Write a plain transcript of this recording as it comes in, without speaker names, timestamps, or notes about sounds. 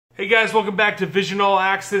Hey guys, welcome back to Vision All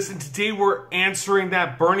Access, and today we're answering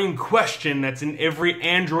that burning question that's in every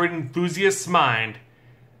Android enthusiast's mind.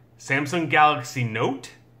 Samsung Galaxy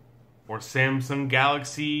Note or Samsung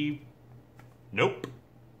Galaxy Nope?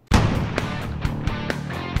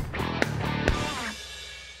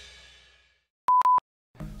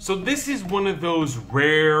 So this is one of those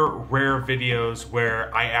rare videos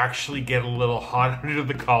where I actually get a little hot under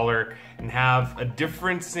the collar and have a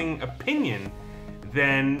differencing opinion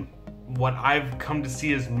than what I've come to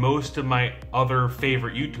see as most of my other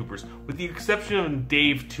favorite YouTubers, with the exception of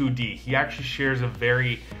Dave 2D. He actually shares a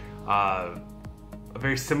very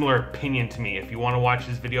similar opinion to me. If you want to watch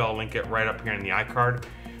this video, I'll link it right up here in the iCard.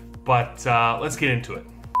 But let's get into it.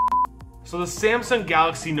 So the Samsung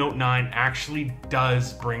Galaxy Note 9 actually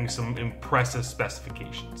does bring some impressive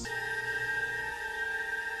specifications.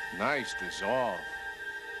 Nice dissolve.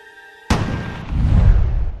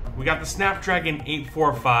 We got the Snapdragon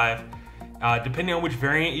 845. Depending on which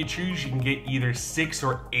variant you choose, you can get either 6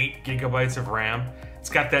 or 8 gigabytes of RAM. It's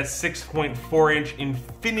got that 6.4-inch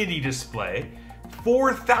infinity display,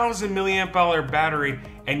 4,000 milliamp hour battery,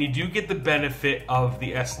 and you do get the benefit of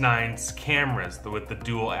the S9's cameras with the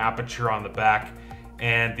dual aperture on the back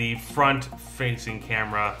and the front-facing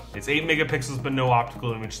camera. It's 8 megapixels but no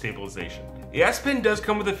optical image stabilization. The S Pen does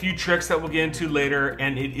come with a few tricks that we'll get into later,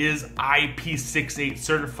 and it is IP68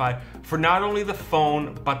 certified for not only the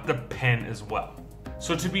phone but the pen as well.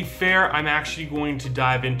 So to be fair, I'm actually going to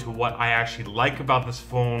dive into what I actually like about this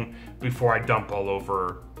phone before I dump all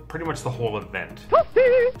over pretty much the whole event.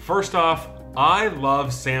 First off, I love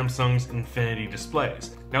Samsung's infinity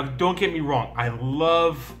displays. Now don't get me wrong, I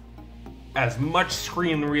love as much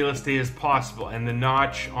screen real estate as possible, and the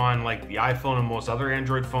notch on like the iPhone and most other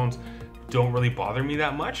Android phones don't really bother me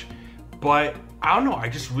that much. But I don't know, I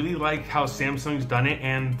just really like how Samsung's done it,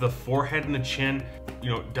 and the forehead and the chin,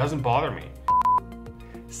 doesn't bother me.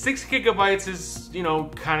 6 gigabytes is,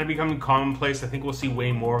 kind of becoming commonplace. I think we'll see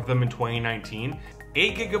way more of them in 2019.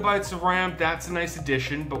 8 gigabytes of RAM, that's a nice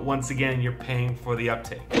addition, but once again, you're paying for the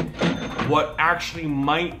uptake. What actually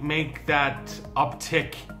might make that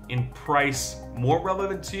uptick in price more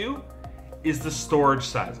relevant to you is the storage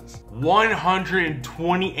sizes.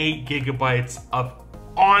 128 gigabytes of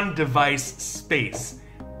on-device space,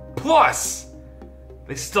 plus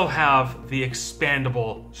they still have the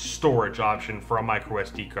expandable storage option for a micro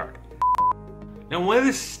SD card. Now, one of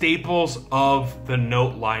the staples of the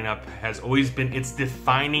Note lineup has always been its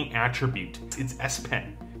defining attribute. It's S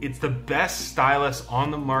Pen. It's the best stylus on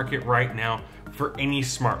the market right now for any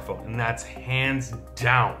smartphone, and that's hands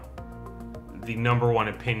down the #1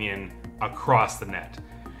 opinion across the net.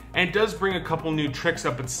 And it does bring a couple new tricks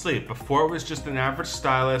up its sleeve. Before, it was just an average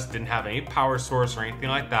stylus, didn't have any power source or anything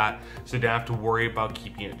like that, so you didn't have to worry about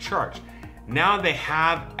keeping it charged. Now they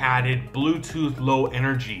have added Bluetooth low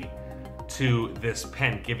energy to this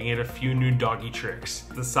pen, giving it a few new doggy tricks.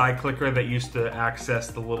 The side clicker that used to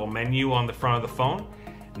access the little menu on the front of the phone,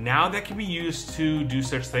 now that can be used to do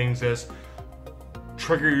such things as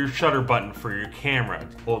trigger your shutter button for your camera.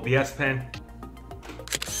 Well, the S Pen,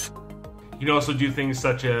 you can also do things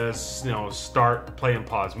such as, start, play, and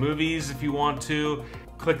pause movies if you want to,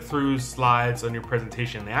 click through slides on your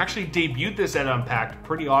presentation. They actually debuted this at Unpacked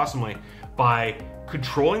pretty awesomely by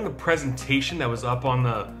controlling the presentation that was up on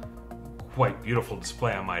the quite beautiful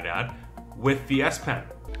display, I might add, with the S Pen.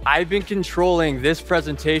 I've been controlling this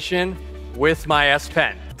presentation with my S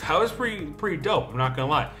Pen. That was pretty dope, I'm not gonna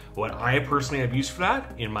lie. What I personally have used for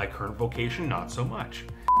that, in my current vocation, not so much.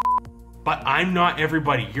 But I'm not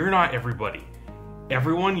everybody, you're not everybody.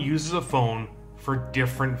 Everyone uses a phone for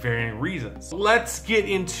different varying reasons. Let's get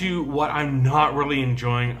into what I'm not really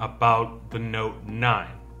enjoying about the Note 9.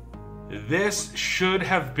 This should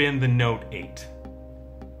have been the Note 8.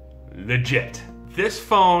 Legit. This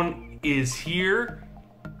phone is here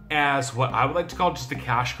as what I would like to call just a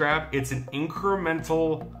cash grab. It's an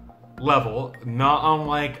incremental level, not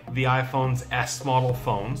unlike the iPhone's S model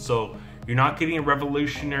phone. So you're not getting a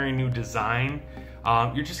revolutionary new design.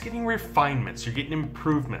 You're just getting refinements. You're getting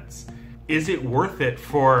improvements. Is it worth it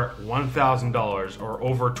for $1,000 or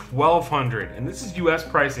over $1,200? And this is US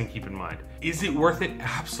pricing, keep in mind. Is it worth it?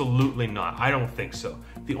 Absolutely not. I don't think so.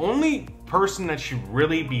 The only person that should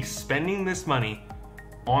really be spending this money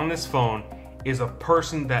on this phone is a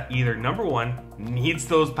person that either #1 needs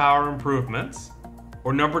those power improvements,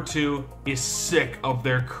 or #2 is sick of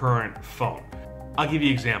their current phone. I'll give you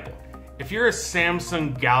an example. If you're a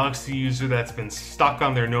Samsung Galaxy user that's been stuck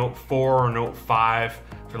on their Note 4 or Note 5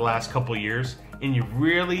 for the last couple of years, and you're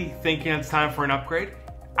really thinking it's time for an upgrade,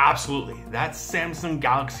 absolutely. That Samsung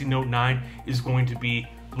Galaxy Note 9 is going to be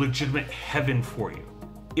legitimate heaven for you.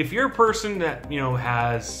 If you're a person that,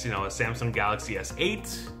 has, a Samsung Galaxy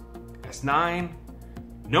S8, S9,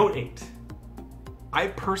 Note 8, I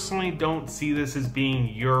personally don't see this as being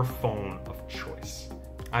your phone of choice.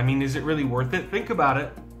 I mean, is it really worth it? Think about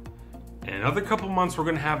it. In another couple months, we're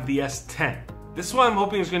gonna have the S10. This is what I'm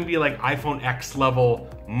hoping is gonna be like iPhone X level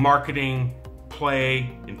marketing,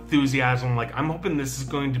 play, enthusiasm. Like, I'm hoping this is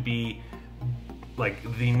going to be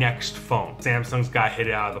like the next phone. Samsung's got hit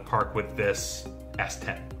it out of the park with this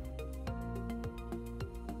S10.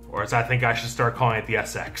 Or as I think I should start calling it the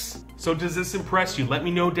SX. So does this impress you? Let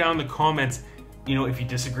me know down in the comments, if you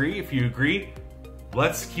disagree, if you agree.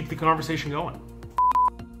 Let's keep the conversation going.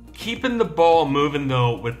 Keeping the ball moving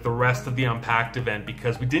though with the rest of the Unpacked event,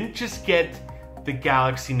 because we didn't just get the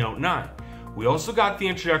Galaxy Note 9. We also got the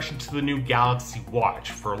introduction to the new Galaxy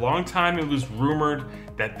Watch. For a long time it was rumored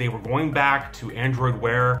that they were going back to Android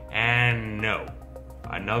Wear, and no.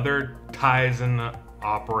 Another Tizen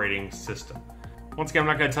operating system. Once again, I'm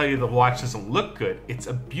not gonna tell you the watch doesn't look good. It's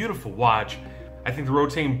a beautiful watch. I think the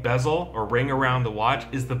rotating bezel or ring around the watch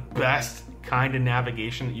is the best kind of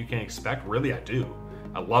navigation that you can expect. Really, I do.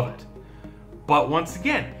 I love it. But once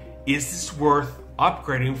again, is this worth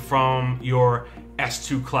upgrading from your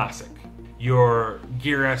S2 Classic, your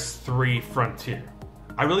Gear S3 Frontier?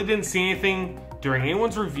 I really didn't see anything during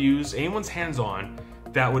anyone's reviews, anyone's hands-on,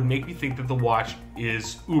 that would make me think that the watch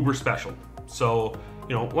is uber special. So,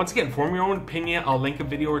 once again, form your own opinion. I'll link a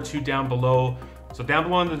video or two down below. So down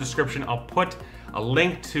below in the description, I'll put a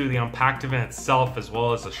link to the Unpacked event itself, as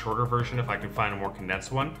well as a shorter version if I can find a more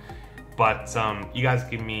condensed one. But you guys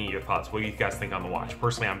give me your thoughts. What do you guys think on the watch?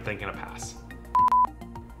 Personally, I'm thinking a pass.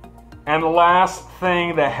 And the last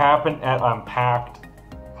thing that happened at Unpacked,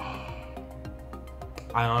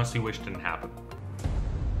 I honestly wish didn't happen.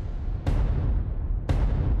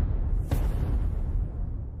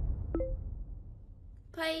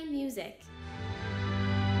 Play music.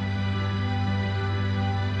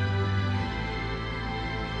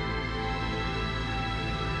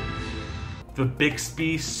 The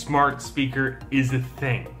Bixby smart speaker is a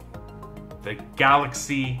thing. The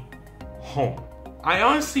Galaxy Home. I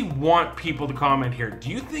honestly want people to comment here. Do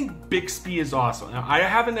you think Bixby is awesome? Now, I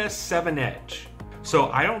have an S7 Edge,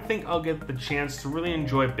 so I don't think I'll get the chance to really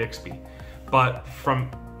enjoy Bixby. But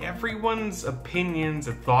from everyone's opinions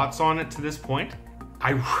and thoughts on it to this point,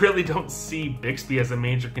 I really don't see Bixby as a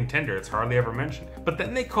major contender. It's hardly ever mentioned. But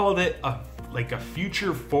then they called it a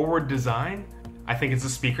future forward design. I think it's a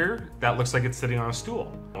speaker that looks like it's sitting on a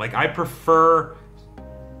stool. Like, I prefer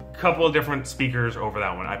a couple of different speakers over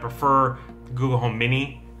that one. I prefer Google Home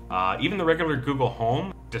Mini, even the regular Google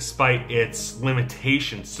Home, despite its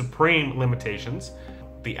limitations, supreme limitations.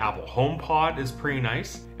 The Apple HomePod is pretty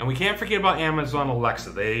nice. And we can't forget about Amazon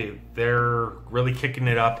Alexa. They're really kicking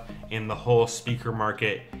it up in the whole speaker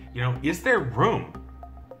market. Is there room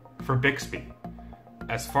for Bixby?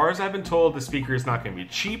 As far as I've been told, the speaker is not going to be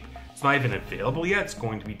cheap. It's not even available yet. It's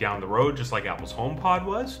going to be down the road, just like Apple's HomePod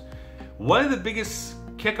was. One of the biggest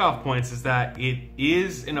kickoff points is that it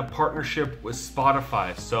is in a partnership with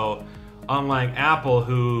Spotify. So unlike Apple,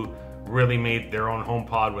 who really made their own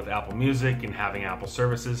HomePod with Apple Music and having Apple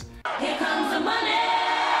services. Here comes the money!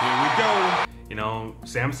 Here we go.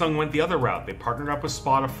 Samsung went the other route. They partnered up with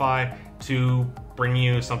Spotify to bring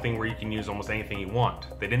you something where you can use almost anything you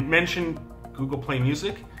want. They didn't mention Google Play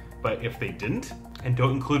Music, but if they didn't and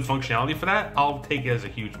don't include functionality for that, I'll take it as a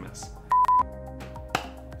huge miss.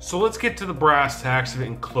 So let's get to the brass tacks of it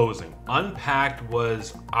in closing. Unpacked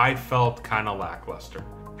was, I felt, kind of lackluster.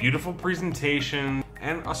 Beautiful presentation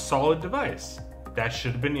and a solid device that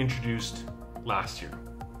should have been introduced last year.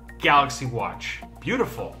 Galaxy Watch,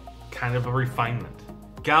 beautiful, kind of a refinement.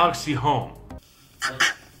 Galaxy Home.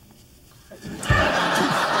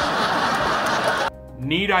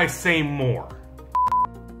 Need I say more?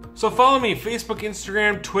 So follow me, Facebook,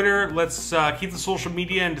 Instagram, Twitter. Let's keep the social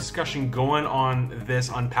media and discussion going on this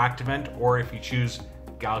Unpacked event, or if you choose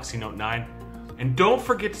Galaxy Note 9. And don't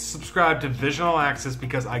forget to subscribe to Vision All Access,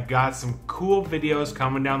 because I got some cool videos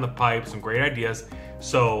coming down the pipe, some great ideas.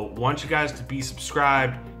 So want you guys to be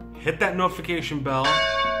subscribed, hit that notification bell,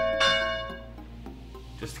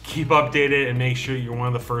 just to keep updated and make sure you're one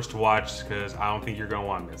of the first to watch, because I don't think you're gonna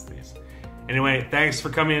want to miss these. Anyway, thanks for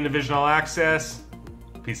coming into Vision All Access.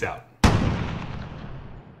 Peace out.